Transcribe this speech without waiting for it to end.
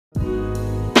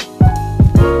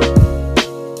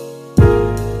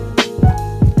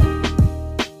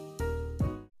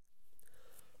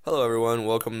Hello, everyone.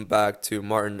 Welcome back to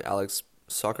Martin Alex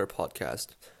Soccer Podcast.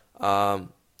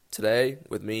 Today,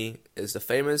 with me is the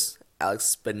famous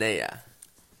Alex Benea.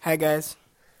 Hi guys.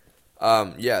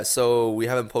 So we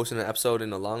haven't posted an episode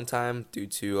in a long time due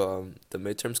to the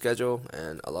midterm schedule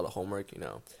and a lot of homework.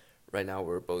 Right now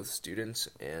we're both students,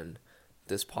 and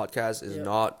this podcast is Yep.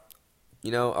 not,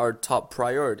 our top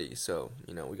priority. So,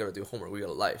 we gotta do homework. We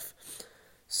got a life.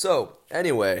 So,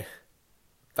 anyway,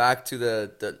 back to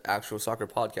the actual soccer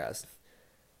podcast.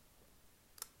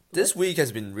 This week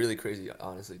has been really crazy,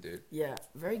 honestly, dude. Yeah,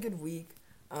 very good week.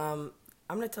 I'm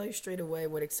gonna tell you straight away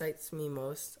what excites me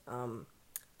most.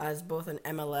 As both an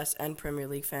MLS and Premier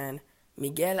League fan,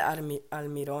 Miguel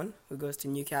Almiron, who goes to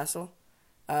Newcastle.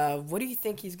 What do you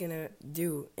think he's gonna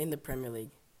do in the Premier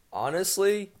League?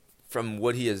 Honestly, from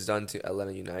what he has done to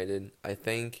Atlanta United, I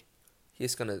think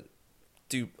he's gonna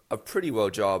do a pretty well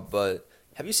job. But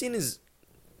have you seen his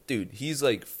dude? He's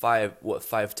like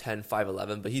 5'10",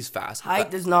 5'11", but he's fast. Height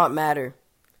does not matter.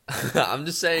 I'm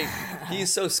just saying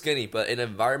he's so skinny, but in an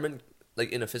environment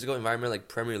like in a physical environment like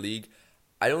Premier League,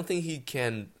 I don't think he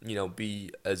can,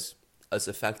 be as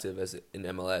effective as in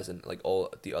MLS, and like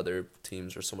all the other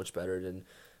teams are so much better than,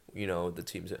 the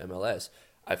teams at MLS.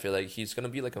 I feel like he's gonna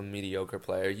be like a mediocre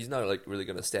player. He's not like really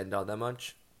gonna stand out that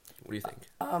much. What do you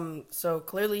think? So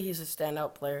clearly he's a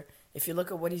standout player. If you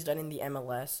look at what he's done in the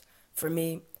MLS, for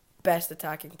me, best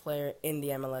attacking player in the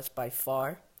MLS by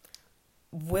far.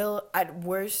 Will at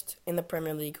worst in the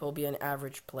Premier League he'll be an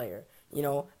average player.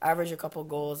 Average a couple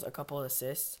goals, a couple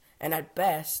assists, and at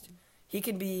best he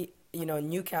could be,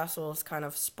 Newcastle's kind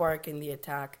of spark in the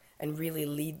attack and really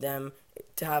lead them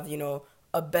to have,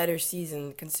 a better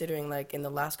season, considering like in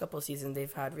the last couple of seasons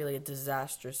they've had really a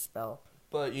disastrous spell.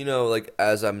 But like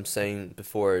as I'm saying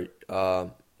before,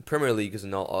 Premier League is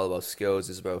not all about skills.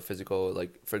 It's about physical.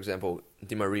 Like for example,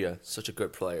 Di Maria, such a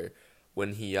good player.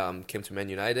 When he came to Man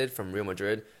United from Real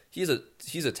Madrid, he's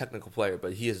a technical player,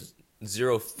 but he is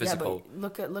zero physical. Yeah,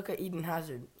 but look at Eden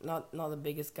Hazard, not the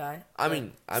biggest guy. I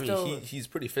mean, still, he's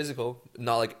pretty physical.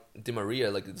 Not like Di Maria,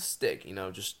 like the stick.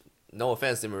 Just no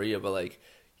offense, Di Maria, but like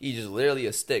he's just literally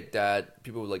a stick that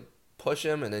people would like push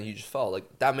him and then he just fall.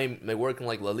 Like that may work in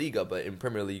like La Liga, but in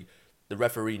Premier League, the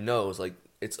referee knows like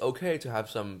it's okay to have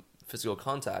some physical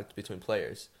contact between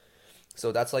players.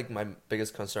 So that's like my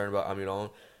biggest concern about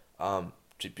Almiron,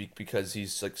 because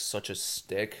he's like such a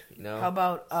stick. How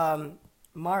about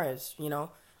Mahrez?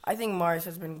 I think Mahrez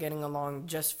has been getting along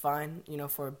just fine.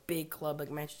 For a big club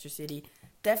like Manchester City,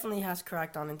 definitely has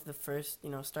cracked on into the first,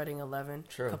 starting 11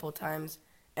 True. a couple of times,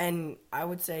 and I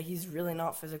would say he's really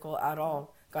not physical at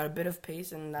all. Got a bit of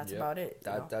pace, and that's about it.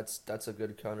 That's a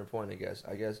good counterpoint, I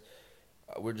guess.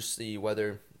 We'll just see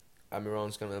whether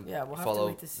Almiron's gonna we'll have to follow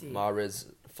wait to see. Mahrez's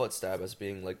footstep as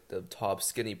being like the top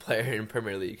skinny player in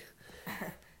Premier League.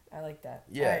 I like that.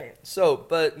 Yeah. Right. So,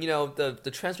 but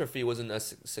the transfer fee wasn't a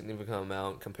significant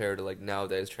amount compared to like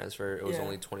nowadays transfer. It was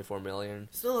only 24 million.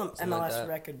 Still an like MLS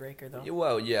record breaker though. Yeah,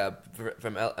 well, yeah,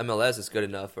 from MLS it's good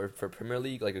enough. For Premier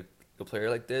League, like a player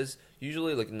like this,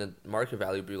 usually like in the market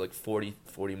value would be like 40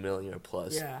 million or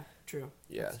plus. Yeah, true.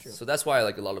 Yeah. That's true. So that's why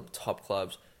like a lot of top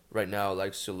clubs right now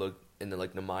likes to look in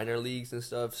the minor leagues and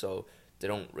stuff. So they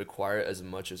don't require as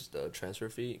much as the transfer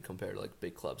fee compared to like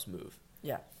big clubs move.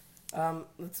 Yeah.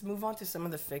 Let's move on to some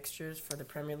of the fixtures for the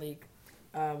Premier League.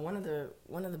 One of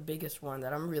the biggest one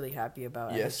that I'm really happy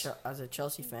about as a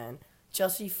Chelsea fan.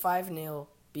 Chelsea 5-0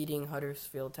 beating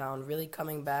Huddersfield Town, really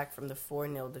coming back from the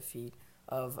 4-0 defeat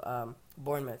of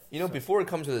Bournemouth. Before it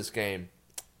comes to this game,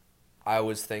 I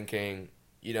was thinking,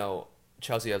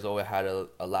 Chelsea has always had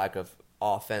a lack of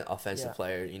offensive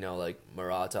player, like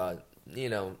Morata,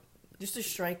 just a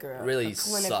striker, really a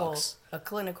clinical, sucks. A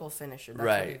clinical finisher. That's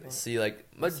right. See,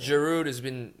 but Giroud has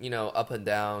been, up and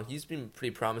down. He's been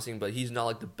pretty promising, but he's not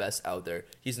like the best out there.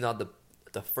 He's not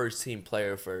the first team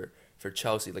player for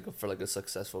Chelsea, for a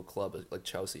successful club like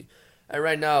Chelsea. And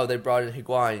right now they brought in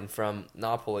Higuain from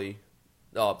Napoli.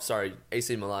 Oh, sorry,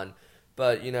 AC Milan.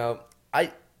 But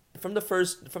I from the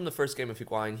first game of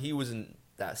Higuain, he wasn't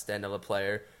that stand-up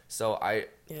player. So I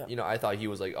thought he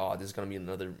was like, oh, this is gonna be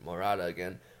another Morata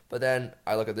again. But then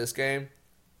I look at this game.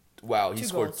 Wow, he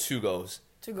scored 2 goals.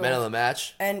 2 goals. Man of the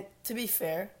match. And to be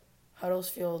fair,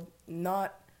 Huddersfield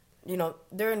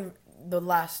they're in the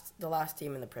last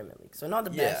team in the Premier League, so not the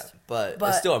best. But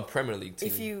it's still a Premier League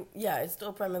team. It's still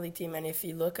a Premier League team, and if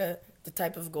you look at the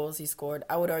type of goals he scored,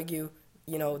 I would argue,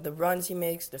 the runs he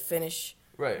makes, the finish,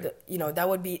 right? That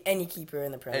would be any keeper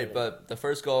in the Premier League. Hey, but the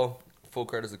first goal, full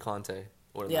credit to Conte.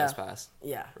 What a nice pass.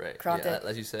 Yeah. Right. Conte,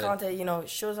 as you said. Conte,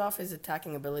 shows off his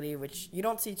attacking ability, which you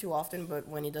don't see too often, but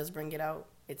when he does bring it out,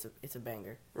 it's a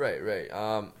banger. Right.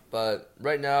 But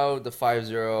right now the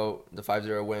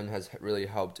 5-0 win has really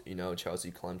helped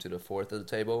Chelsea climb to the fourth of the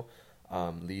table,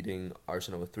 leading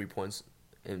Arsenal with 3 points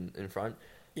in front.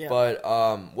 Yeah. But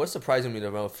what's surprising me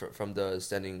the most from the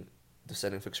standing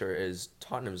fixture is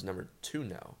Tottenham's number 2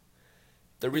 now.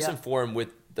 The recent form with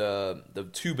the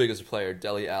two biggest player,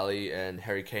 Dele Alli and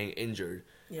Harry Kane, injured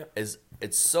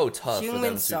it's so tough for them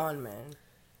Human to Son, man.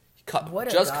 What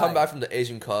just come back from the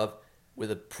Asian Cup with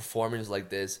a performance like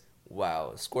this.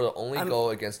 Wow, scored the only goal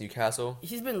against Newcastle.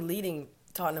 He's been leading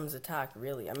Tottenham's attack,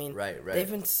 really. I mean, right. They've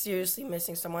been seriously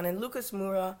missing someone, and Lucas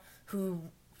Moura, who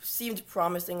seemed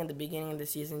promising in the beginning of the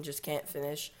season, just can't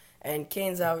finish. And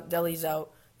Kane's out, Dele's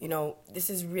out. This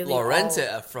is really Llorente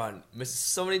up front misses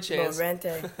so many chances.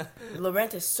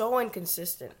 Llorente is so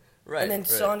inconsistent. Right. And then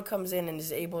Son comes in and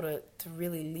is able to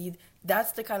really lead.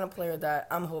 That's the kind of player that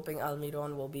I'm hoping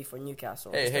Almiron will be for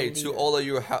Newcastle. Hey, to all of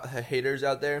you haters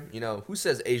out there, who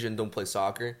says Asians don't play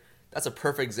soccer? That's a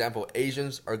perfect example.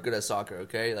 Asians are good at soccer,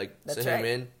 okay? Sit him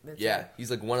in. Right.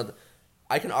 He's like one of the...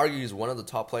 I can argue he's one of the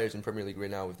top players in Premier League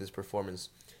right now with this performance.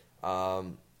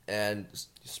 And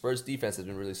Spurs' defense has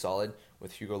been really solid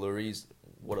with Hugo Lloris.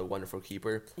 What a wonderful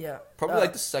keeper. Yeah. Probably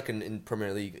the second in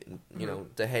Premier League.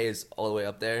 De Gea is all the way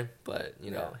up there, but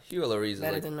Hugo Lloris is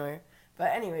better than Neuer.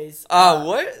 But anyways.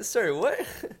 What? Sorry, what?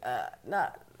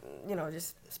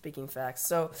 Just speaking facts.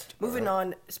 So moving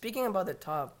on. Speaking about the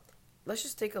top, let's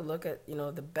just take a look at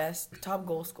the best top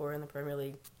goal scorer in the Premier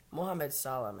League, Mohamed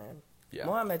Salah, man. Yeah.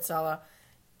 Mohamed Salah.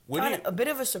 A bit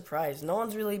of a surprise. No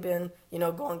one's really been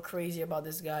going crazy about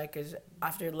this guy because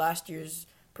after last year's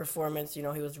performance, he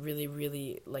was really,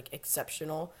 really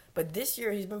exceptional. But this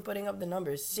year he's been putting up the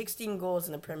numbers. 16 goals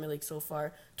in the Premier League so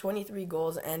far, 23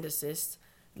 goals and assists,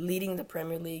 leading the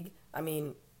Premier League. I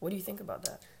mean, what do you think about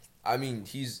that? I mean,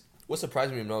 what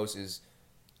surprised me most is,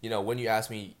 when you ask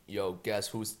me, guess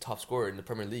who's the top scorer in the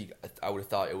Premier League, I would have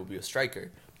thought it would be a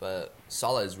striker. But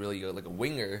Salah is really like a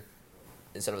winger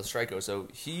instead of a striker. So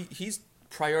he's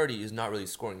priority is not really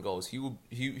scoring goals.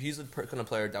 He's the kind of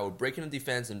player that would break into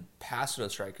defense and pass to the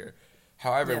striker.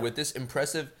 However, with this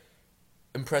impressive,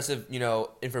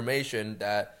 information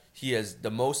that he has the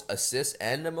most assists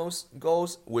and the most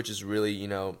goals, which is really,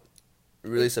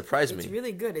 really surprised me. It's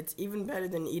really good. It's even better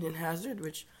than Eden Hazard,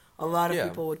 which a lot of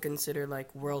people would consider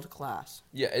world class.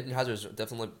 Yeah, Eden Hazard is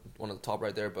definitely one of the top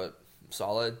right there, but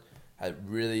Solid had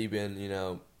really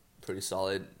been, pretty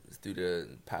solid through the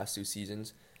past 2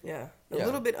 seasons. Yeah, a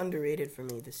little bit underrated for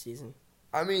me this season.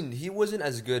 I mean, he wasn't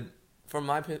as good, from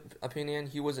my opinion,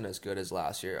 he wasn't as good as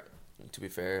last year, to be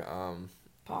fair.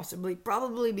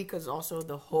 Probably because also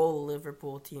the whole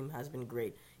Liverpool team has been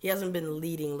great. He hasn't been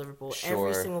leading Liverpool. Sure.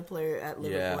 Every single player at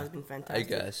Liverpool has been fantastic. I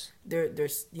guess.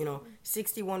 There's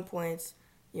 61 points,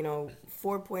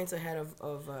 4 points ahead of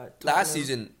Tottenham. Last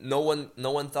season, no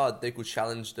one thought they could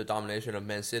challenge the domination of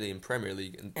Man City in Premier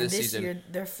League. And this season, year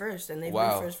they're first, and they've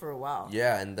been first for a while.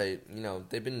 Yeah, and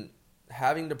they've been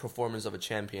having the performance of a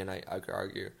champion. I could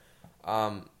argue.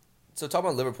 So talking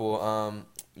about Liverpool,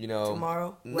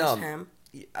 tomorrow, West Ham.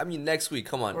 I mean, next week.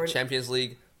 Come on, Champions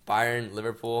League, Bayern,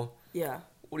 Liverpool. Yeah.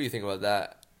 What do you think about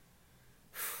that?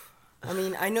 I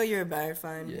mean, I know you're a Bayern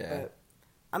fan, but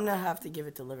I'm gonna have to give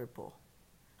it to Liverpool.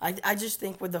 I just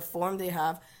think with the form they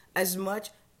have,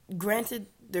 granted,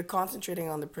 they're concentrating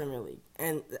on the Premier League,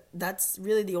 and that's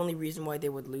really the only reason why they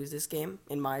would lose this game,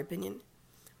 in my opinion.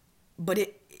 But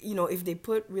if they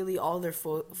put really all their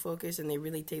focus and they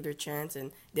really take their chance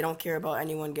and they don't care about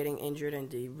anyone getting injured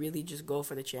and they really just go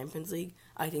for the Champions League,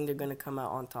 I think they're gonna come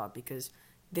out on top because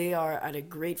they are at a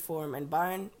great form, and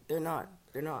Bayern, they're not.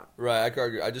 Right, I could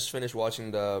argue. I just finished watching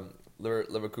the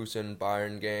Leverkusen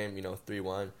Bayern game,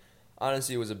 3-1.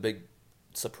 Honestly, it was a big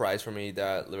surprise for me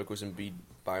that Leverkusen beat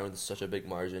Bayern with such a big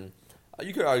margin.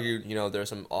 You could argue, there are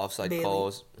some offside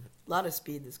calls. A lot of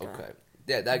speed, this guy. Okay.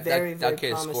 Yeah, that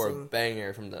kid scored a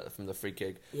banger from the free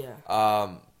kick. Yeah.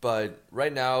 But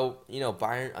right now,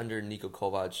 Bayern under Niko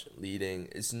Kovac leading,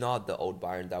 it's not the old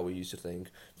Bayern that we used to think.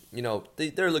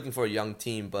 They're looking for a young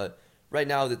team, but right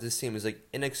now that this team is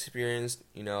inexperienced.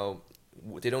 They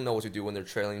don't know what to do when they're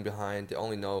trailing behind. They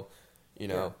only know,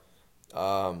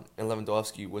 and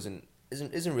Lewandowski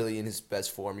isn't really in his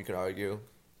best form, you could argue.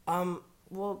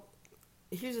 Well,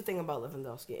 here's the thing about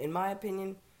Lewandowski. In my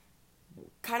opinion,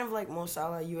 kind of like Mo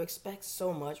Salah, you expect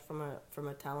so much from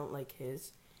a talent like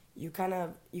his. You kind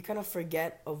of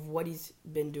forget of what he's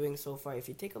been doing so far. If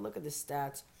you take a look at the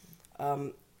stats,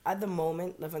 at the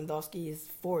moment, Lewandowski is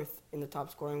fourth in the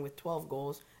top scoring with 12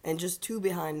 goals and just two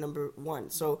behind number one.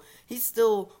 So he's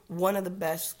still one of the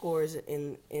best scorers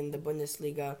in the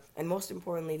Bundesliga. And most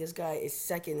importantly, this guy is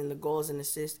second in the goals and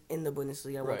assists in the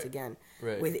Bundesliga once again,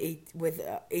 with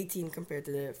 18 compared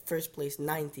to the first place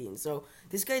 19. So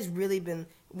this guy's really been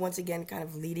once again kind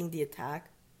of leading the attack.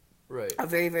 Right. A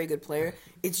very, very good player.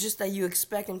 It's just that you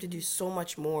expect him to do so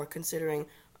much more considering,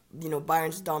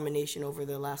 Bayern's domination over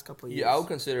the last couple of years. Yeah, I would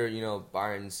consider,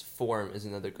 Bayern's form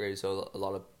isn't that great, so a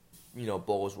lot of,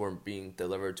 balls weren't being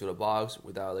delivered to the box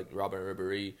without, like, Robin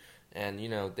Ribéry, and,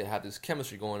 they have this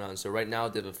chemistry going on. So right now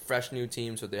they have a fresh new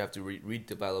team, so they have to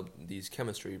redevelop these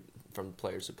chemistry from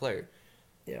player to player.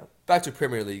 Yeah. Back to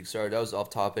Premier League. Sorry, that was off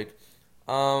topic.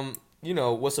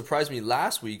 What surprised me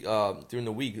last week, during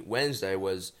the week, Wednesday,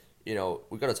 was, we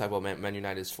got to talk about Man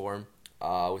United's form.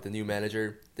 With the new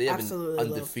manager, they have been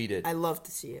undefeated. I love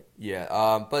to see it. Yeah,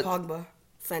 but Pogba,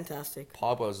 fantastic.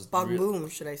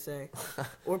 Pogboom, should I say,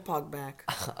 or Pogback,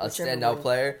 a standout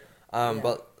player.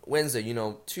 But Wednesday,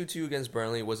 2-2 against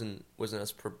Burnley wasn't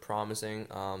as promising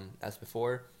as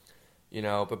before,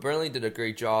 But Burnley did a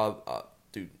great job.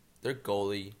 Dude, their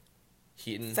goalie,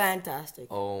 Heaton, fantastic.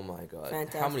 Oh my God,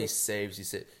 fantastic. How many saves he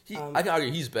said? I can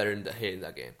argue he's better than Heaton in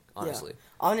that game. Honestly. Yeah.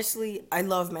 Honestly, I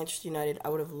love Manchester United. I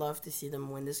would have loved to see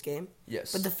them win this game.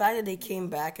 Yes. But the fact that they came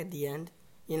back at the end,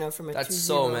 from a 2-0. That's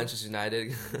so Manchester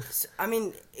United. I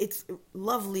mean, it's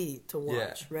lovely to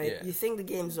watch, right? Yeah. You think the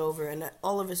game's over, and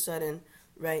all of a sudden,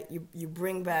 right, you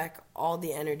bring back all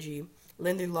the energy.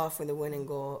 Lindelof with the winning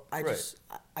goal.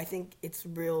 I think it's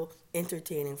real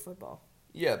entertaining football.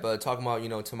 Yeah, but talking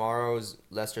about, tomorrow's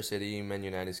Leicester City, Man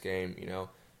United's game,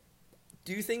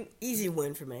 do you think easy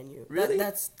win for Man U? Really?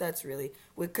 That's really,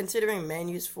 with considering Man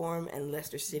U's form and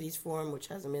Leicester City's form, which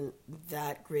hasn't been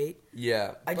that great.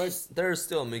 Yeah, they're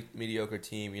still a mediocre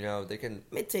team. They can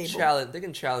mid-table challenge. They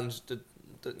can challenge the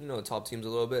top teams a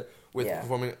little bit with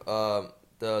performing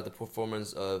the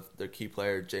performance of their key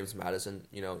player James Maddison.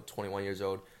 21 years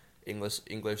old, English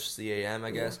CAM, I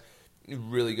guess.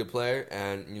 Really good player,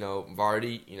 and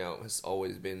Vardy. Has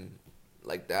always been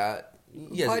like that.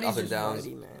 He has up and downs.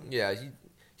 Vardy, man. Yeah,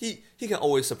 he can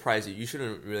always surprise you. You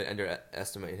shouldn't really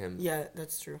underestimate him. Yeah,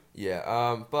 that's true.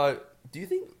 Yeah. But do you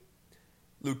think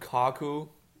Lukaku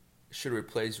should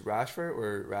replace Rashford,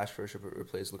 or Rashford should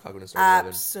replace Lukaku in the starting 11?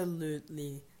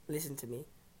 Absolutely. Listen to me.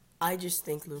 I just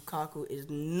think Lukaku is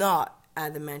not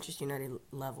at the Manchester United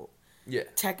level. Yeah.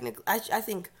 Technically, I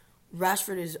think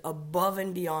Rashford is above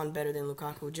and beyond better than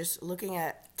Lukaku. Just looking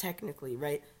at technically,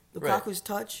 right? Lukaku's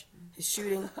touch, his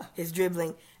shooting, his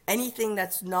dribbling, anything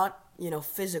that's not,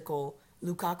 physical,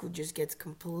 Lukaku just gets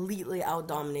completely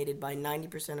out-dominated by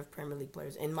 90% of Premier League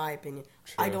players, in my opinion.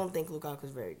 True. I don't think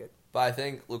Lukaku's very good. But I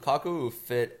think Lukaku would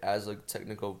fit as a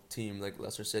technical team like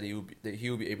Leicester City. He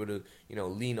would be able to,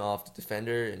 lean off the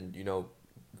defender and,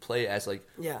 play as a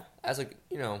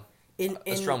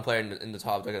strong player in the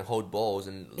top that can hold balls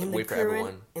and wait for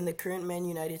everyone. In the current Man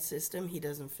United system, he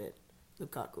doesn't fit.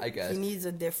 Lukaku. I guess. He needs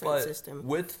a different system.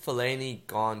 With Fellaini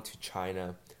gone to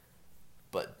China,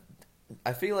 but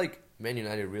I feel like Man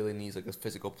United really needs like a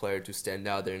physical player to stand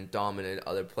out there and dominate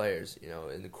other players,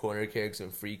 in the corner kicks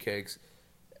and free kicks,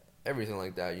 everything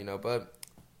like that, But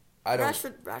I don't.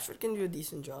 Rashford can do a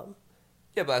decent job.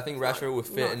 Yeah, but I think Rashford would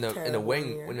fit in the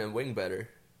wing better.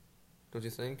 Don't you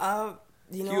think?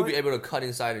 He would be able to cut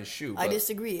inside and shoot. I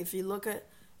disagree. If you look at,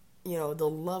 the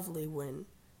lovely win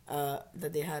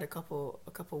that they had a couple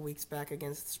weeks back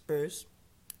against Spurs,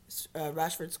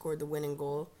 Rashford scored the winning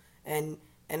goal, and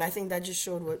I think that just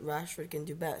showed what Rashford can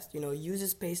do best. Use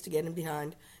his pace to get in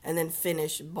behind and then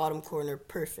finish bottom corner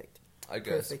perfect. I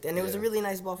guess. Perfect. And it was a really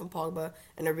nice ball from Pogba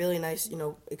and a really nice,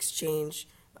 exchange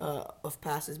of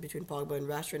passes between Pogba and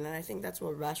Rashford, and I think that's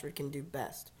what Rashford can do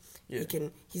best. Yeah.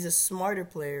 He's a smarter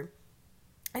player,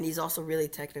 and he's also really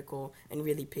technical and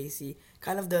really pacey.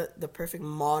 Kind of the perfect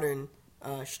modern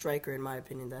striker, in my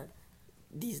opinion, that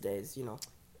these days,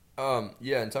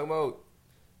 Yeah, and talking about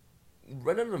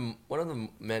one of the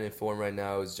men in form right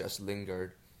now is just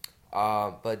Lingard.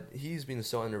 But he's been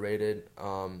so underrated.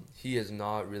 He has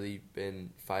not really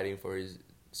been fighting for his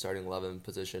starting 11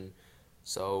 position.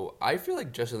 So I feel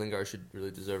like Jesse Lingard should really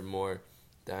deserve more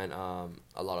than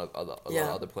a lot of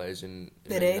other players in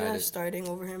Pereira starting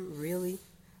over him, really?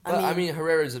 I mean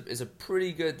Herrera is a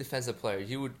pretty good defensive player.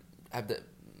 He would have the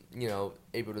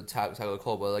able to tackle the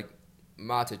goal, but like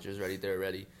Matic is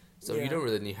ready. So you don't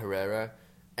really need Herrera.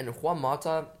 And Juan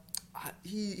Mata,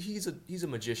 he's a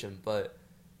magician, but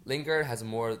Lingard has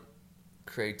more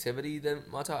creativity than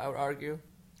Mata, I would argue.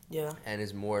 Yeah. And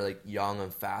is more like young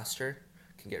and faster.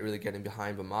 can get really getting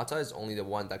behind, but Mata is only the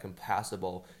one that can pass the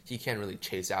ball. He can't really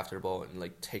chase after the ball and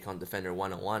like take on defender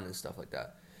 1-on-1 and stuff like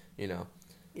that. You know.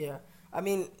 Yeah, I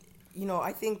mean,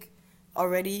 I think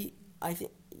already.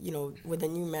 With a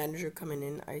new manager coming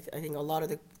in, I think a lot of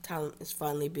the talent is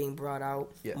finally being brought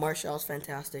out. Yeah. Martial's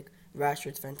fantastic.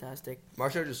 Rashford's fantastic.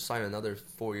 Martial just signed another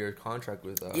 4-year contract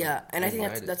with. Yeah, and I think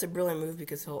United. that's a brilliant move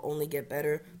because he'll only get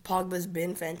better. Pogba's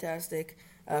been fantastic,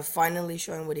 finally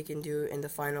showing what he can do in the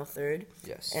final third.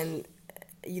 Yes. And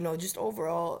just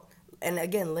overall, and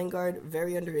again, Lingard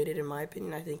very underrated in my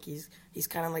opinion. I think he's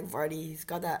kind of like Vardy. He's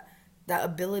got that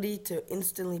ability to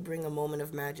instantly bring a moment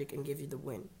of magic and give you the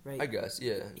win, right? I guess,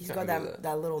 yeah. He's got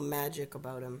that little magic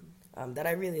about him that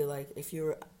I really like.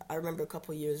 I remember a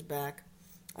couple years back,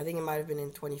 I think it might have been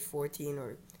in 2014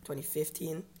 or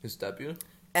 2015. His debut?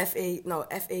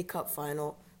 FA Cup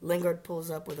final. Lingard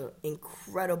pulls up with an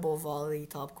incredible volley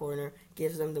top corner,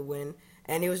 gives them the win,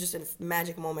 and it was just a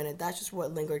magic moment, and that's just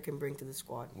what Lingard can bring to the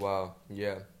squad. Wow,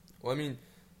 yeah. Well, I mean,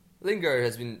 Lingard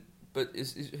has been a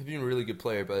really good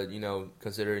player, but,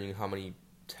 considering how many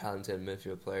talented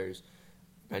midfield players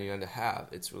Man United have,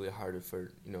 it's really hard for,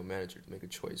 manager to make a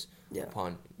choice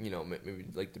upon, maybe,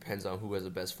 like, depends on who has the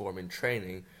best form in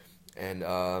training. And,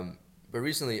 but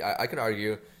recently, I could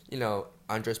argue,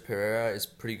 Andres Pereira is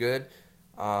pretty good,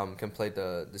 can play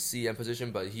the CM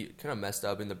position, but he kind of messed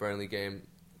up in the Burnley game,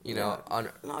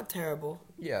 Not terrible.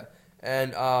 Yeah.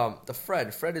 And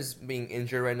Fred is being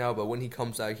injured right now, but when he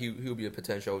comes back, he'll be a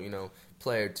potential,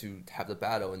 player to have the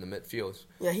battle in the midfield.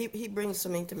 Yeah, he brings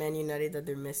something to Man United that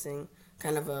they're missing,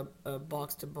 kind of a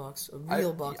box-to-box, a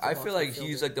real box-to-box. I feel like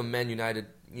he's like the Man United,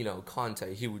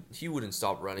 Conte. He wouldn't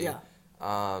stop running. Yeah.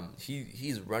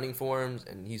 He's running forms,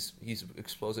 and he's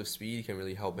explosive speed. He can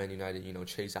really help Man United,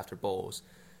 chase after balls.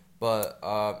 But,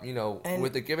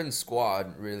 with the given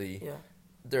squad, really,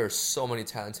 there are so many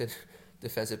talented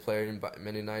defensive player in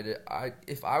Man United.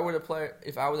 If I were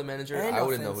the manager, I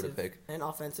wouldn't know who to pick. And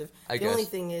offensive. I the guess. only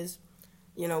thing is,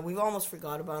 we've almost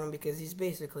forgot about him because he's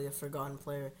basically a forgotten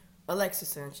player. Alexis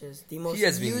Sanchez, the most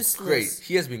useless. Great.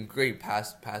 He has been great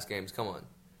past games. Come on.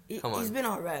 He's been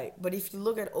all right, but if you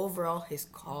look at overall his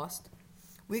cost,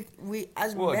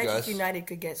 Manchester United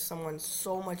could get someone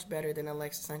so much better than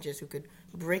Alexis Sanchez who could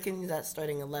break into that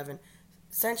starting 11.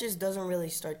 Sanchez doesn't really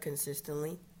start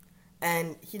consistently.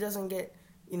 And he doesn't get,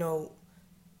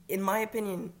 in my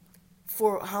opinion,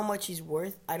 for how much he's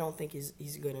worth, I don't think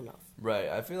he's good enough. Right.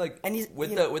 I feel like and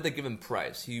with the given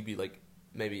price, he'd be like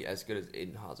maybe as good as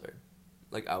Eden Hazard.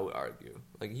 Like I would argue,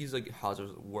 like he's like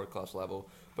Hazard's world class level.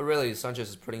 But really, Sanchez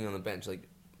is putting him on the bench. Like,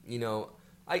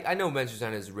 I know Manchester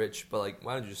United is rich, but like,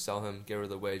 why don't you just sell him, get rid of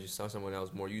the wage, just sell someone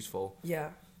else more useful? Yeah,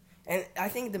 and I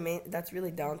think that's really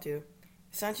down to.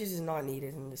 Sanchez is not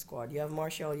needed in the squad. You have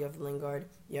Martial, you have Lingard,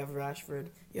 you have Rashford.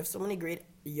 You have so many great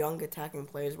young attacking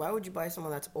players. Why would you buy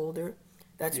someone that's older,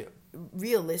 that's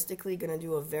realistically going to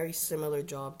do a very similar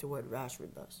job to what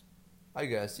Rashford does? I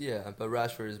guess, yeah. But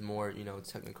Rashford is more,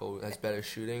 technical, has better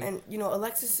shooting. And,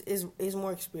 Alexis is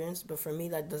more experienced, but for me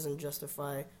that doesn't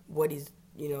justify what he's,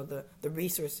 the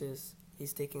resources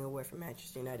he's taking away from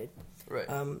Manchester United. Right.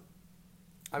 Come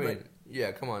on.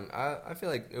 I feel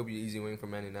like it'll be an easy win for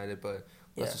Man United, but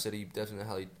Leicester City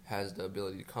definitely has the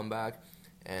ability to come back,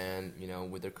 and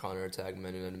with their counter attack,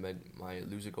 Man United might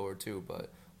lose a goal or two,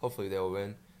 but hopefully they'll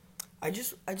win. I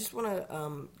just want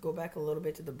to go back a little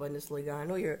bit to the Bundesliga. I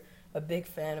know you're a big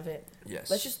fan of it. Yes.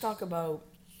 Let's just talk about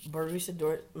Borussia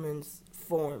Dortmund's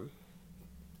form.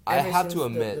 I have to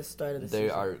admit, the start of the they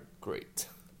season. are great.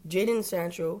 Jadon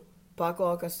Sancho,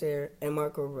 Paco Alcacer, and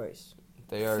Marco Reus.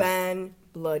 They are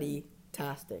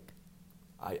fan-bloody-tastic.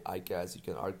 I guess you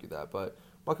can argue that, but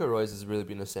Marco Reus has really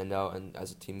been a standout, and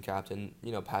as a team captain,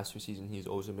 past 2 seasons he's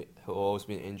always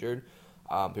been injured.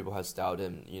 People have doubted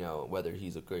him, whether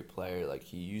he's a great player like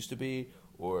he used to be,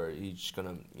 or he's just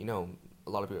gonna, a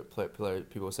lot of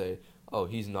people say, oh,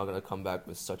 he's not gonna come back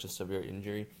with such a severe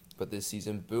injury. But this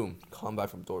season, boom, comeback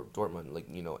from Dortmund,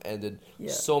 ended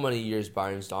so many years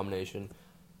Bayern's domination.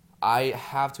 I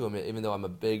have to admit, even though I'm a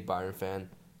big Bayern fan,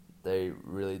 they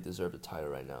really deserve the title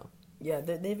right now. Yeah,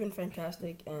 they've been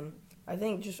fantastic, and I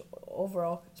think just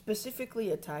overall,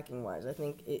 specifically attacking-wise, I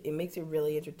think it makes it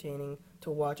really entertaining to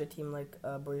watch a team like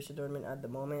Borussia Dortmund at the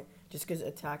moment, just because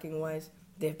attacking-wise,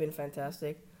 they've been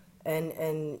fantastic.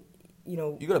 And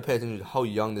you got to pay attention to how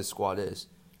young this squad is.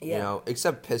 Yeah.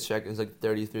 Except Piszczek is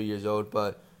 33 years old,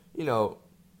 but,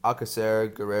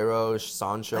 Alcacer, Guerrero,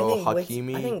 Sancho,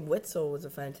 Hakimi. I think Witsel was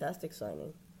a fantastic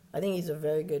signing. I think he's a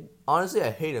very good... Honestly, I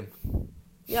hate him.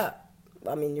 Yeah.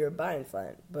 I mean, you're a Bayern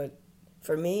fan, but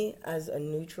for me, as a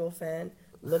neutral fan,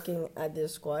 looking at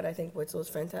this squad, I think Witsel is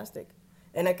fantastic.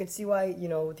 And I could see why,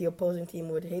 the opposing team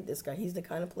would hate this guy. He's the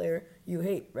kind of player you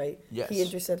hate, right? Yes. He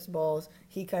intercepts balls.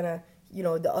 He kind of,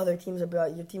 the other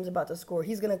your team's about to score.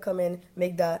 He's going to come in,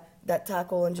 make that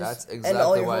tackle, and just That's end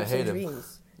all exactly your why I hopes and hate him.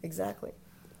 dreams. Exactly.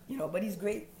 But he's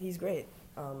great. He's great.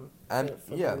 And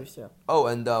for yeah. Borussia. Oh,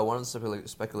 and one of the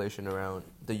speculation around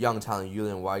the young talent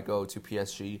Julian White go to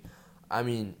PSG. I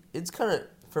mean, it's kind of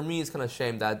for me. It's kind of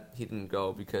shame that he didn't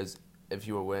go because if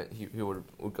he would he would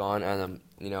have gone, and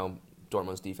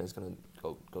Dortmund's defense gonna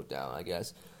go down. I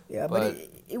guess. Yeah, but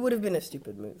it would have been a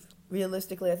stupid move.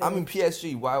 Realistically, I think. I mean,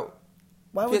 PSG.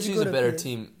 Why would you PSG go is a to better PSG?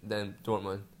 team than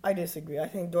Dortmund. I disagree. I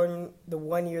think Dortmund, the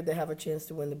 1 year they have a chance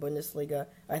to win the Bundesliga,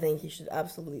 I think he should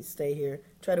absolutely stay here,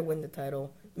 try to win the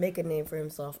title, make a name for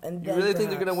himself, and You then really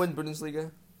think they're gonna perhaps- win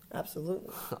Bundesliga?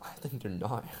 Absolutely, I think they're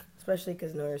not. especially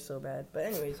because Neuer's so bad. But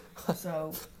anyways,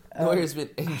 so Neuer's been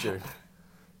injured.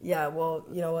 yeah. Well,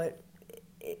 you know what?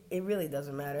 It really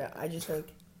doesn't matter. I just think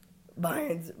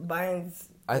Bayern's.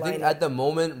 I think lineup- at the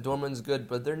moment Dortmund's good,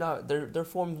 but they're not. Their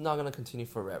form's not gonna continue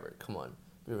forever. Come on,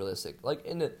 be realistic. Like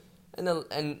in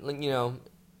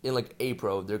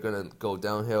April, they're gonna go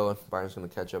downhill, and Bayern's gonna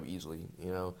catch up easily.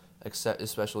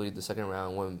 Especially the second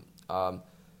round when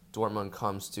Dortmund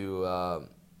comes to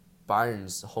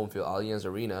Bayern's home field, Allianz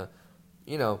Arena.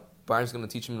 Bayern's gonna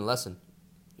teach them a lesson.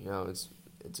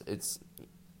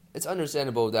 It's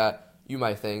understandable that you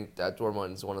might think that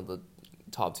Dortmund is one of the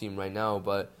top team right now,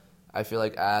 but I feel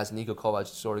like as Niko Kovac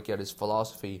sort of get his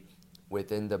philosophy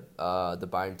within the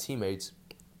Bayern teammates,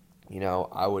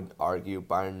 I would argue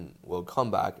Bayern will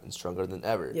come back and stronger than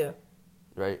ever. Yeah.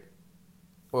 Right?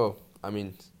 Well, I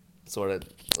mean, sort of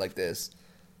like this.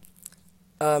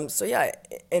 So yeah,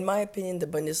 in my opinion, the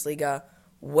Bundesliga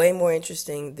way more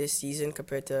interesting this season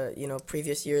compared to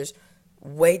previous years.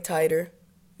 Way tighter.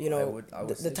 I would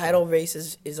the say title so. race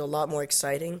is a lot more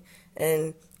exciting,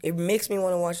 and it makes me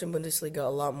want to watch the Bundesliga a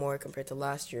lot more compared to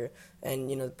last year and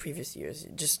the previous years.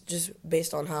 Just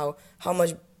based on how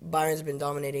much Bayern's been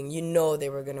dominating, they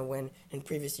were gonna win in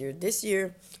previous year. This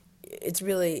year, it's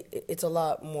a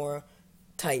lot more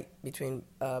tight between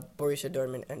Borussia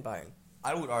Dortmund and Bayern.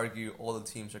 I would argue all the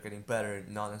teams are getting better,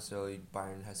 not necessarily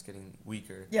Bayern has getting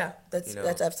weaker. Yeah, that's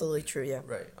absolutely true. Yeah.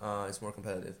 Right. It's more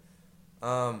competitive.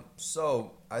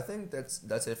 So I think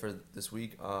that's it for this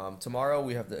week. Tomorrow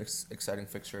we have the exciting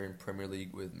fixture in Premier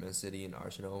League with Man City and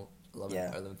Arsenal,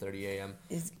 11:30 a.m.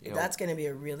 That's going to be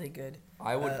a really good.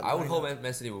 I would hope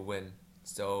Man City would win.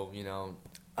 So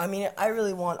I mean, I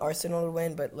really want Arsenal to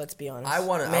win, but let's be honest.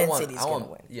 City's going to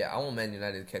win. Yeah, I want Man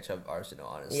United to catch up Arsenal.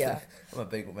 Honestly, Yeah. I'm a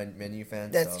big Man U fan.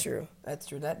 That's true.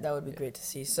 That would be great to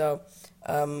see. So,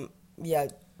 yeah.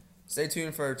 Stay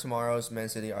tuned for tomorrow's Man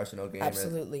City Arsenal game.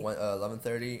 Absolutely. At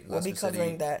 11:30. We'll be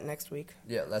covering that next week.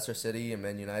 Yeah, Leicester City and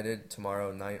Man United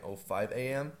tomorrow 9:05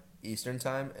 a.m. Eastern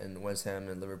Time, and West Ham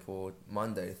and Liverpool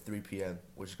Monday 3 p.m.,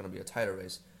 which is going to be a tighter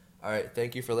race. All right,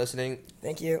 thank you for listening.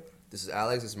 Thank you. This is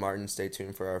Alex. This is Martin. Stay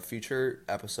tuned for our future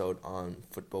episode on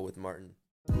Football with Martin.